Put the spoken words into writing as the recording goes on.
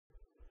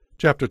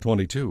Chapter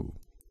 22.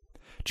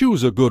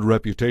 Choose a good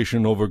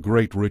reputation over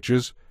great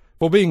riches,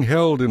 for being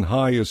held in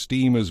high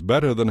esteem is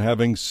better than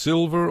having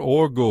silver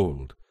or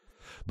gold.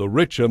 The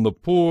rich and the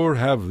poor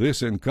have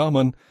this in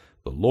common: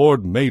 the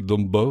Lord made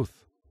them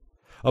both.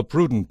 A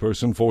prudent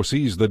person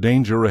foresees the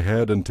danger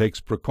ahead and takes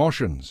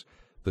precautions.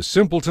 The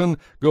simpleton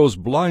goes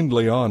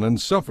blindly on and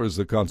suffers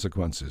the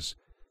consequences.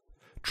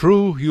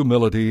 True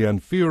humility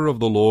and fear of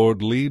the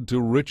Lord lead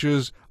to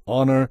riches,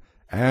 honor,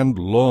 and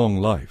long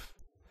life.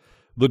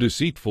 The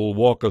deceitful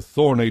walk a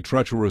thorny,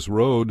 treacherous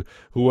road.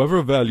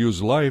 Whoever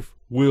values life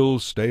will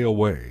stay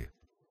away.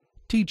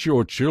 Teach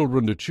your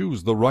children to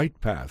choose the right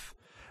path,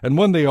 and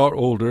when they are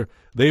older,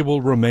 they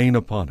will remain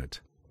upon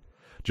it.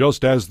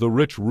 Just as the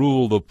rich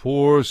rule the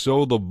poor,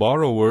 so the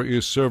borrower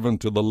is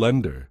servant to the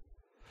lender.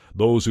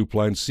 Those who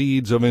plant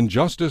seeds of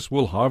injustice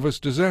will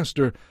harvest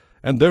disaster,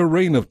 and their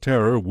reign of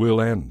terror will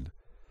end.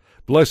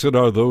 Blessed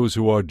are those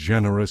who are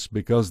generous,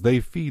 because they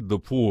feed the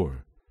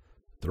poor.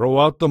 Throw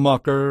out the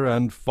mocker,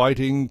 and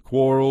fighting,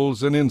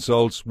 quarrels, and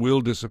insults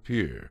will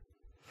disappear.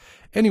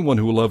 Anyone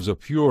who loves a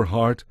pure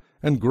heart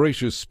and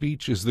gracious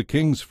speech is the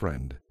king's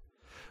friend.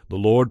 The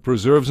Lord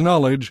preserves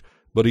knowledge,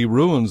 but he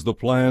ruins the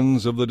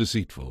plans of the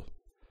deceitful.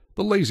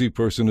 The lazy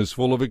person is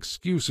full of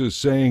excuses,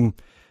 saying,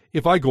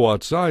 "If I go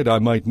outside, I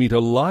might meet a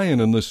lion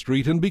in the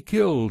street and be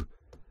killed."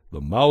 The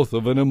mouth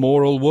of an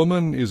immoral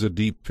woman is a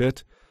deep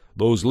pit.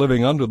 Those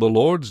living under the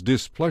Lord's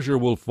displeasure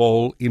will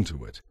fall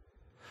into it.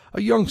 A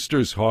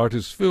youngster's heart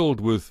is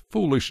filled with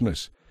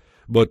foolishness,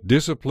 but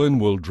discipline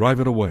will drive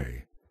it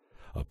away.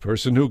 A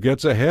person who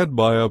gets ahead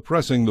by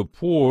oppressing the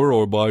poor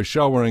or by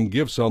showering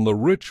gifts on the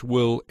rich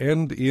will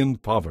end in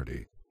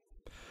poverty.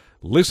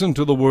 Listen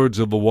to the words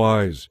of the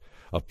wise.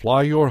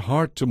 Apply your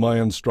heart to my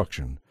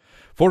instruction.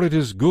 For it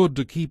is good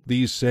to keep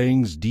these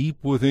sayings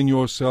deep within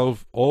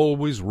yourself,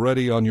 always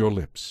ready on your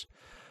lips.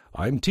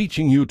 I'm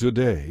teaching you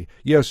today,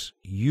 yes,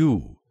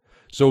 you,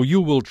 so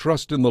you will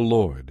trust in the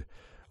Lord.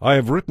 I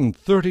have written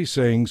 30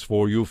 sayings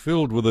for you,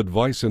 filled with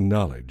advice and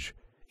knowledge.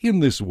 In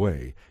this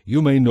way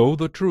you may know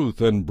the truth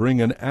and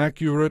bring an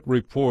accurate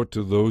report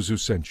to those who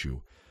sent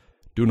you.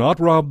 Do not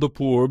rob the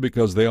poor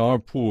because they are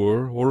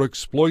poor, or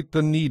exploit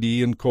the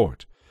needy in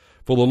court.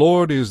 For the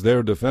Lord is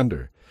their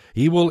defender.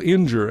 He will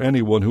injure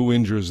anyone who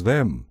injures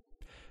them.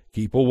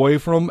 Keep away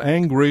from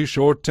angry,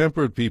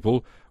 short-tempered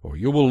people, or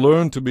you will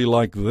learn to be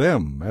like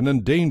them and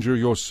endanger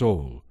your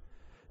soul.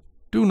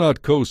 Do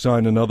not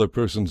co-sign another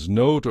person's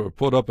note or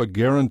put up a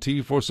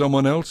guarantee for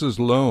someone else's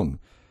loan.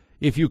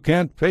 If you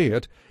can't pay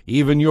it,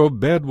 even your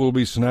bed will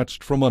be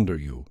snatched from under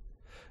you.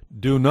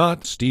 Do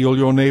not steal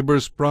your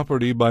neighbor's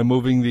property by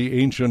moving the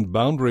ancient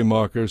boundary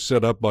markers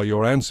set up by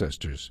your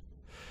ancestors.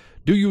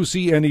 Do you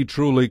see any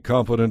truly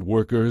competent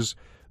workers?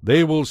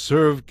 They will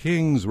serve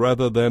kings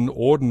rather than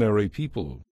ordinary people.